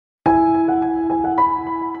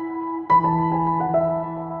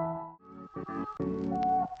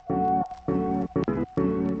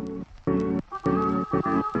So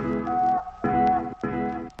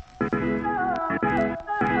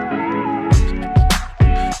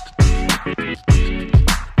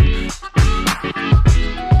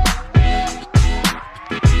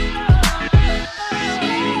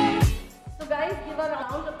guys, give a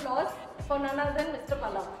round of applause for none other than Mr.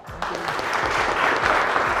 Pallav.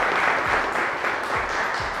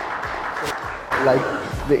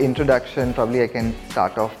 Like the introduction, probably I can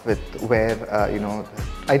start off with where,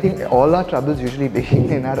 I think all our troubles usually begin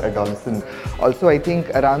in our adolescence. Also, I think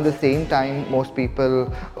around the same time, most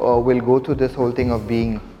people will go through this whole thing of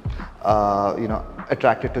being,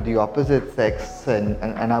 attracted to the opposite sex.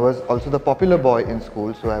 And I was also the popular boy in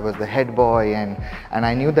school, so I was the head boy. And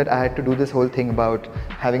I knew that I had to do this whole thing about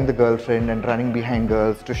having the girlfriend and running behind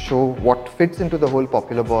girls to show what fits into the whole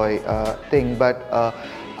popular boy thing. But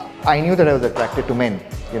I knew that I was attracted to men,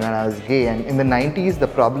 and I was gay. And in the 90s, the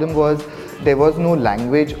problem was there was no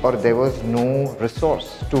language or there was no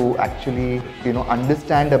resource to actually,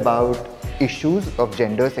 understand about issues of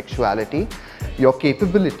gender, sexuality. Your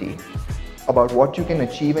capability about what you can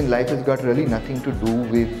achieve in life has got really nothing to do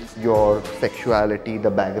with your sexuality, the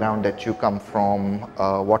background that you come from,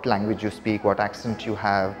 what language you speak, what accent you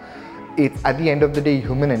have. It's at the end of the day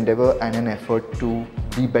human endeavor and an effort to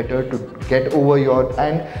be better, to get over your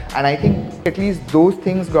and I think at least those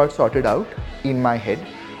things got sorted out in my head,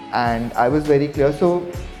 and I was very clear. So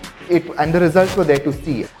the results were there to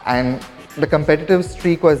see, and the competitive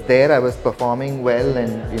streak was there. I was performing well,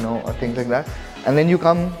 and things like that. And then you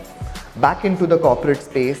come back into the corporate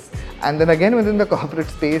space, and then again within the corporate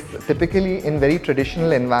space, typically in very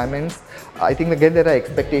traditional environments, I think again there are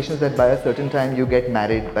expectations that by a certain time you get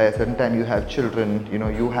married, by a certain time you have children,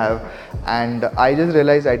 and I just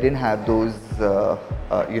realized I didn't have those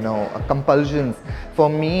compulsions. For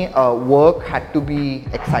me, work had to be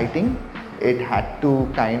exciting, it had to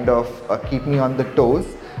kind of keep me on the toes,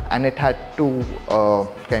 and it had to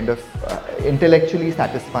intellectually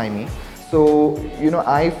satisfy me. So,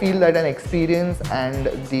 I feel that an experience and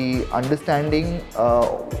the understanding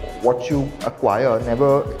what you acquire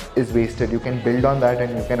never is wasted. You can build on that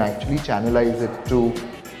and you can actually channelize it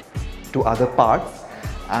to other parts.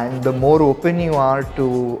 And the more open you are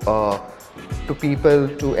to people,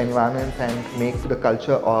 to environments, and make the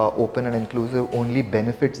culture open and inclusive, only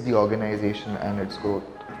benefits the organization and its growth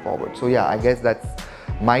forward. So yeah, I guess that's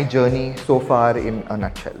my journey so far in a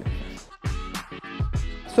nutshell.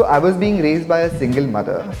 So I was being raised by a single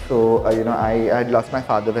mother. So, I had lost my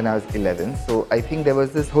father when I was 11. So I think there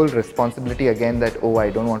was this whole responsibility again that, I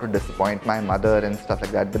don't want to disappoint my mother and stuff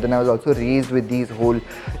like that. But then I was also raised with these whole,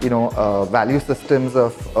 value systems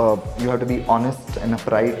of you have to be honest and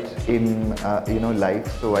upright in, life.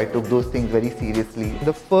 So I took those things very seriously.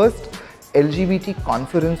 The first LGBT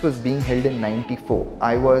conference was being held in '94.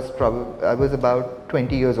 I was about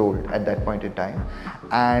 20 years old at that point in time.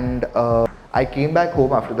 And I came back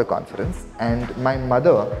home after the conference, and my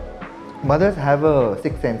mothers have a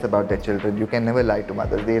sixth sense about their children. You can never lie to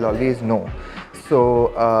mothers, they'll always know.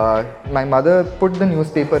 So my mother put the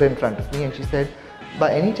newspaper in front of me and she said,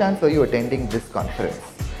 "By any chance were you attending this conference?"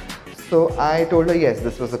 So I told her, yes,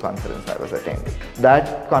 this was the conference I was attending.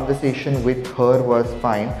 That conversation with her was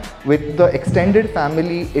fine. With the extended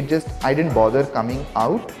family, I didn't bother coming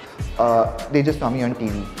out. They just saw me on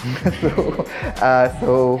TV.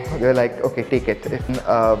 So they're like, okay, take it.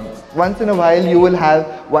 Once in a while you will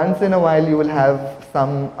have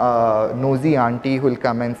some nosy auntie who will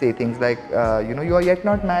come and say things like, you are yet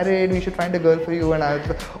not married, we should find a girl for you,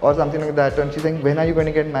 or something like that. And she's saying, when are you going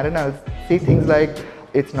to get married? And I'll say things like,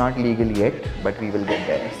 it's not legal yet, but we will get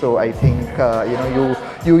there. So I think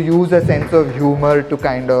you use a sense of humor to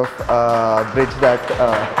kind of bridge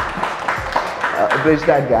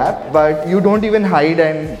that gap, but you don't even hide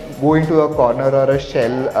and go into a corner or a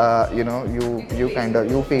shell.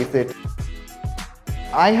 You face it.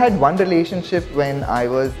 I had one relationship when I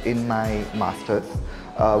was in my masters,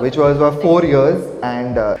 which was for 4 years,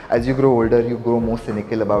 and as you grow older, you grow more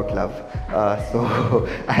cynical about love. So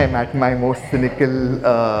I am at my most cynical,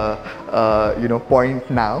 point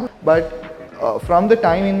now. But from the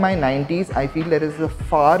time in my 90s, I feel there is a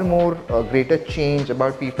far more greater change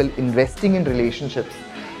about people investing in relationships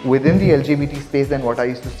within the LGBT space than what I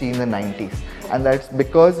used to see in the 90s. And that's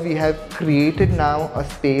because we have created now a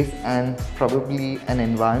space and probably an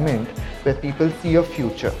environment where people see a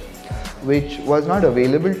future, which was not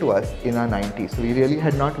available to us in our 90s. So we really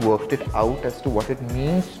had not worked it out as to what it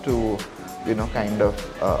means to,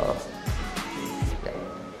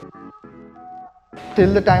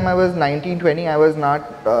 till the time I was 19, 20, I was not,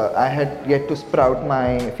 I had yet to sprout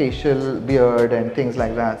my facial beard and things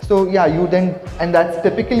like that. So yeah, you then, and that's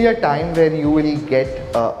typically a time where you will get,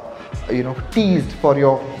 teased for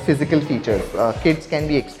your physical features. Kids can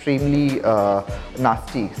be extremely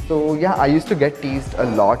nasty. So yeah, I used to get teased a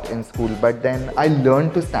lot in school, but then I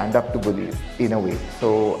learned to stand up to bullies in a way.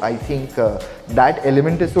 So I think that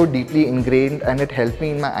element is so deeply ingrained, and it helped me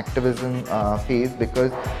in my activism phase,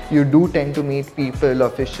 because you do tend to meet people,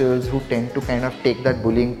 officials, who tend to kind of take that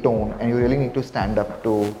bullying tone, and you really need to stand up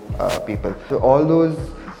to people. So all those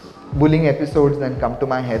bullying episodes then come to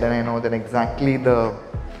my head, and I know that exactly the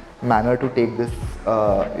manner to take this,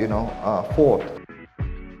 forth.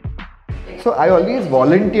 So I always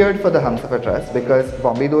volunteered for the Humsafar Trust because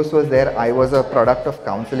Bombay Dost was there. I was a product of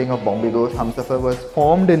counseling of Bombay Dost. Humsafar was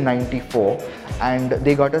formed in '94 and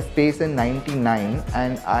they got a space in '99,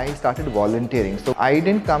 and I started volunteering. So I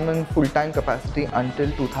didn't come in full-time capacity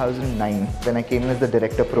until 2009 when I came in as the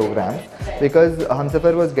director programs, because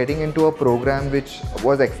Humsafar was getting into a program which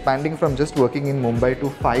was expanding from just working in Mumbai to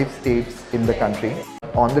 5 states in the country.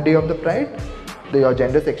 On the day of the Pride, your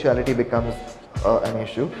gender sexuality becomes an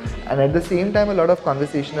issue, and at the same time a lot of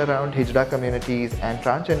conversation around Hijra communities and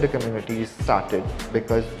transgender communities started,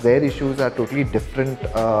 because their issues are totally different.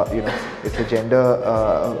 It's a gender,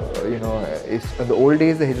 in the old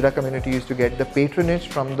days the Hijra community used to get the patronage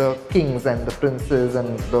from the kings and the princes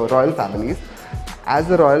and the royal families. As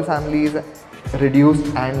the royal families reduced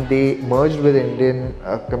and they merged with Indian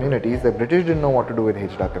communities, the British didn't know what to do with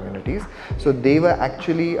Hijra communities, so they were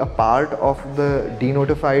actually a part of the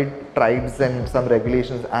Denotified Tribes and some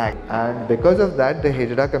Regulations Act, and because of that the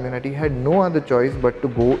Hijra community had no other choice but to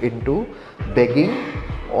go into begging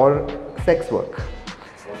or sex work.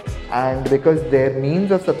 And because their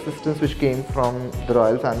means of subsistence, which came from the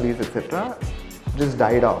royal families, etc., just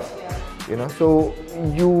died off. So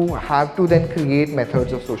you have to then create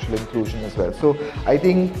methods of social inclusion as well. So I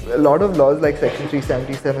think a lot of laws like Section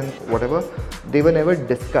 377, whatever, they were never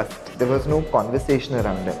discussed. There was no conversation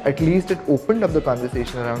around them. At least it opened up the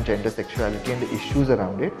conversation around gender sexuality and the issues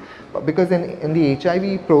around it. Because in the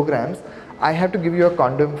HIV programs, I have to give you a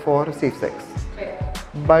condom for safe sex.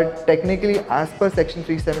 But technically, as per Section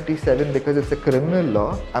 377, because it's a criminal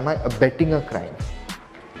law, am I abetting a crime?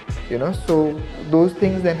 So those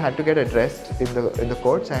things then had to get addressed in the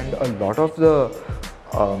courts, and a lot of the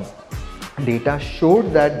data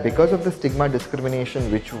showed that because of the stigma discrimination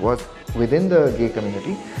which was within the gay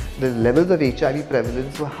community, the levels of HIV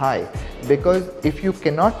prevalence were high. Because if you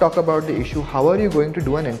cannot talk about the issue, how are you going to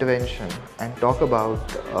do an intervention and talk about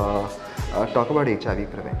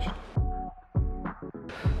HIV prevention?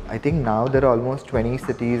 I think now there are almost 20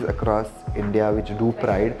 cities across India which do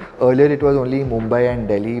Pride. Earlier it was only Mumbai and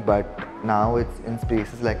Delhi, but now it's in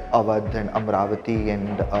places like Awadh and Amravati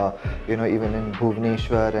and even in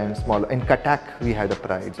Bhubaneswar and in Cuttack we had a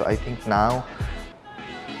Pride. So I think now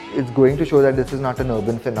it's going to show that this is not an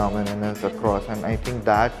urban phenomenon, it's across, and I think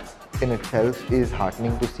that in itself is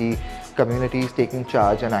heartening to see communities taking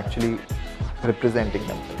charge and actually representing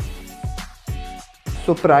themselves.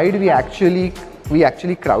 So Pride, we actually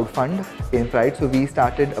crowdfund in Pride. So we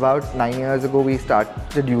started about 9 years ago. We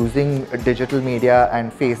started using digital media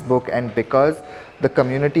and Facebook, and because the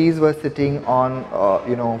communities were sitting on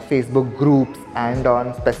Facebook groups and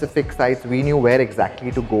on specific sites, we knew where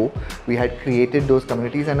exactly to go. We had created those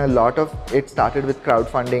communities, and a lot of it started with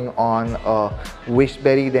crowdfunding on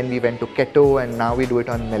Wishberry. Then we went to Keto, and now we do it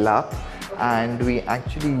on Milap, and we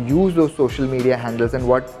actually use those social media handles. And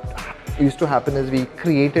what used to happen is we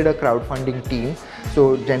created a crowdfunding team.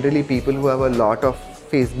 So generally people who have a lot of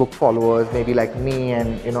Facebook followers, maybe like me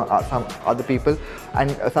and some other people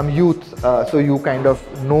and some youth, so you kind of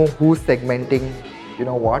know who's segmenting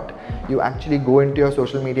what. You actually go into your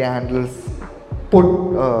social media handles,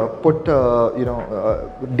 put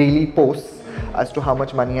daily posts as to how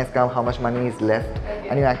much money has come, how much money is left,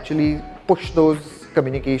 and you actually push those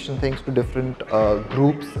communication things to different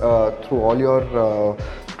groups through all your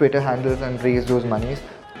Twitter handles and raise those monies.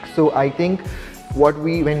 So I think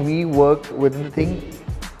when we work within the thing,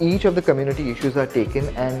 each of the community issues are taken,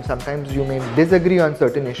 and sometimes you may disagree on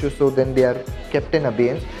certain issues, so then they are kept in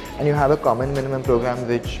abeyance, and you have a common minimum program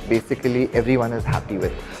which basically everyone is happy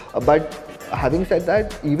with. But having said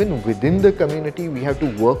that, even within the community we have to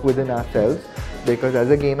work within ourselves, because as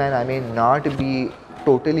a gay man I may not be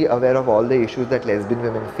totally aware of all the issues that lesbian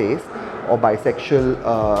women face or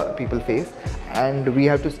bisexual people face, and we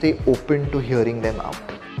have to stay open to hearing them out.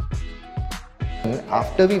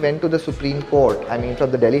 After we went to the Supreme Court,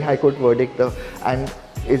 from the Delhi High Court verdict, and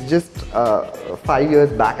it's just 5 years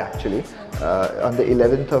back actually, on the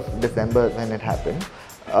 11th of December when it happened.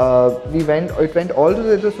 It went all to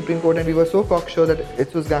the Supreme Court, and we were so cocksure that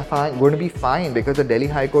it was going to be fine because the Delhi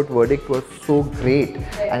High Court verdict was so great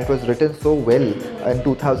and it was written so well in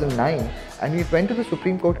 2009. And we went to the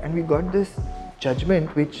Supreme Court and we got this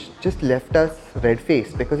judgment which just left us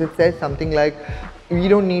red-faced, because it says something like, we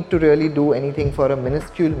don't need to really do anything for a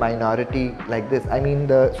minuscule minority like this. I mean,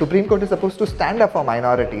 the Supreme Court is supposed to stand up for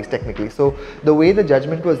minorities technically. So the way the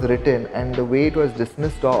judgment was written and the way it was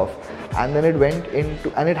dismissed off, and then it went into,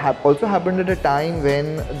 and it also happened at a time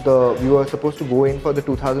when we were supposed to go in for the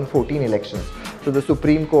 2014 elections. So the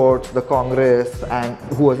Supreme Court, the Congress, and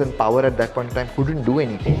who was in power at that point in time couldn't do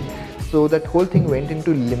anything. So that whole thing went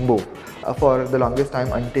into limbo for the longest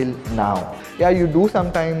time until now. Yeah, you do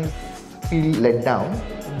sometimes feel let down,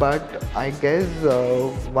 but I guess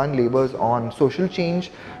one labors on. Social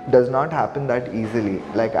change does not happen that easily.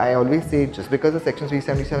 Like I always say, just because the Section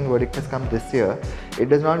 377 verdict has come this year, it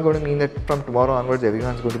does not going to mean that from tomorrow onwards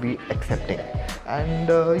everyone's going to be accepting. And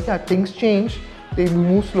yeah, things change. They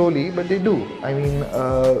move slowly, but they do. I mean,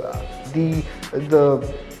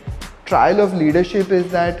 the trial of leadership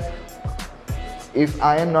is that if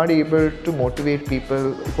I am not able to motivate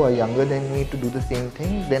people who are younger than me to do the same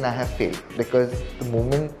thing, then I have failed, because the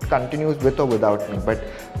movement continues with or without me. But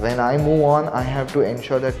when I move on, I have to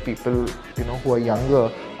ensure that people, who are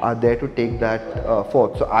younger are there to take that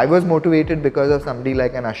forth. So I was motivated because of somebody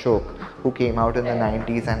like an Ashok who came out in the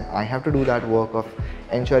 90s, and I have to do that work of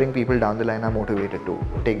ensuring people down the line are motivated to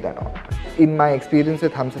take that on. In my experience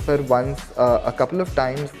with Humsafar, once, a couple of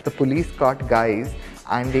times, the police caught guys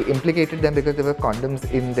and they implicated them because there were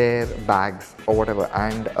condoms in their bags or whatever.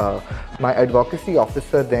 And my advocacy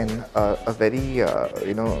officer then, a very,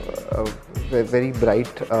 very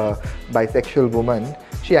bright bisexual woman,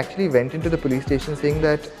 she actually went into the police station saying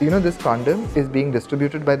that, this condom is being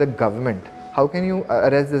distributed by the government. How can you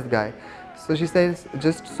arrest this guy? So she says,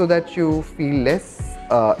 just so that you feel less,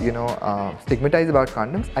 stigmatized about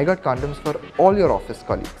condoms, I got condoms for all your office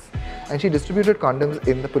colleagues. And she distributed condoms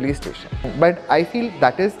in the police station. But I feel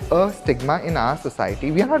that is a stigma in our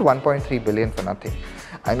society. We are not 1.3 billion for nothing.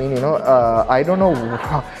 I mean, I don't know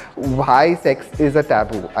why sex is a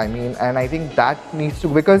taboo. I mean, and I think that needs to,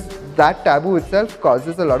 because that taboo itself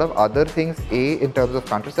causes a lot of other things, A, in terms of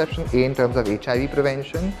contraception, A, in terms of HIV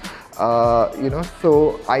prevention,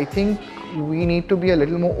 so I think we need to be a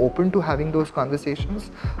little more open to having those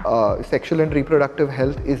conversations. Sexual and reproductive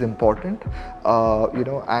health is important,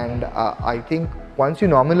 and I think once you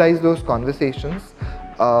normalize those conversations,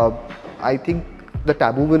 I think the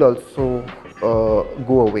taboo will also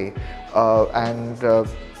go away, and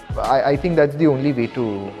I think that's the only way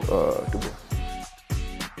to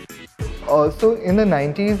go. So in the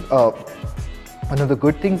 90s, one of the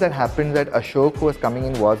good things that happened that Ashok, who was coming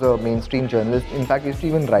in, was a mainstream journalist. In fact, he used to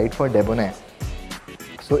even write for Debonair.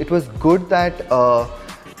 So it was good that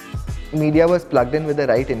media was plugged in with the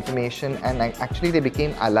right information, and actually they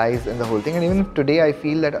became allies in the whole thing. And even today, I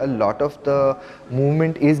feel that a lot of the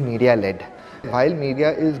movement is media-led. While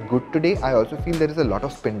media is good today, I also feel there is a lot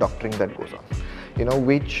of spin doctoring that goes on,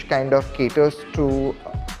 which kind of caters to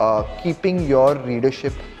keeping your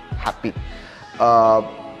readership happy.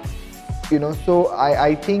 So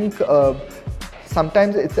I think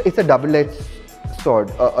sometimes it's a double-edged sword.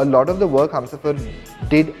 A lot of the work Humsafar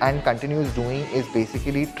did and continues doing is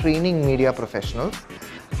basically training media professionals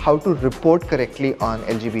how to report correctly on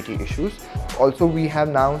LGBT issues. Also, we have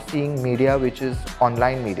now seeing media which is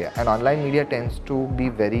online media, and online media tends to be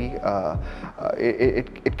very,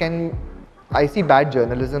 it can, I see bad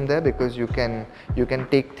journalism there, because you can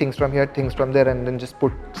take things from here, things from there, and then just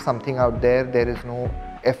put something out there. There is no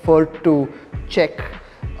effort to check,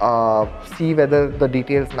 see whether the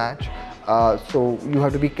details match. So you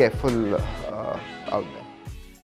have to be careful out there.